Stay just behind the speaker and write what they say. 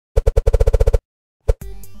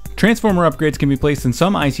Transformer upgrades can be placed in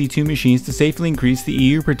some IC2 machines to safely increase the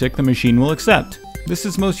EU per tick the machine will accept. This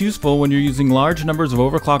is most useful when you're using large numbers of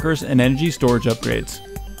overclockers and energy storage upgrades.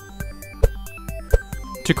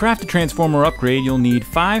 To craft a transformer upgrade, you'll need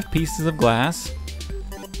 5 pieces of glass,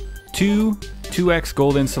 2 2x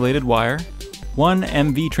gold insulated wire, 1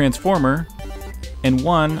 MV transformer, and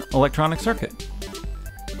 1 electronic circuit.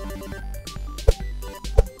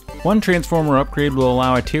 One transformer upgrade will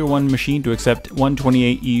allow a Tier 1 machine to accept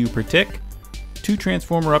 128 EU per tick. 2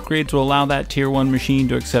 transformer upgrades will allow that Tier 1 machine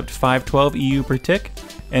to accept 512 EU per tick.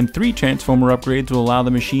 And 3 transformer upgrades will allow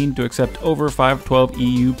the machine to accept over 512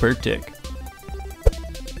 EU per tick.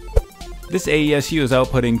 This AESU is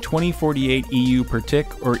outputting 2048 EU per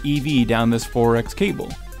tick, or EV, down this 4X cable.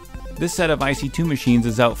 This set of IC2 machines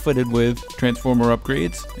is outfitted with transformer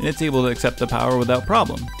upgrades, and it's able to accept the power without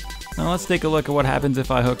problem. Now let's take a look at what happens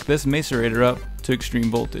if I hook this macerator up to extreme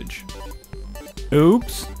voltage.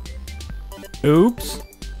 Oops. Oops.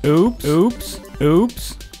 Oops. Oops.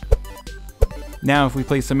 Oops. Now if we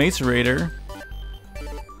place a macerator,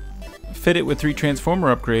 fit it with 3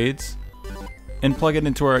 transformer upgrades, and plug it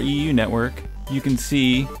into our EU network, you can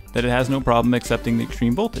see that it has no problem accepting the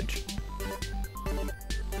extreme voltage.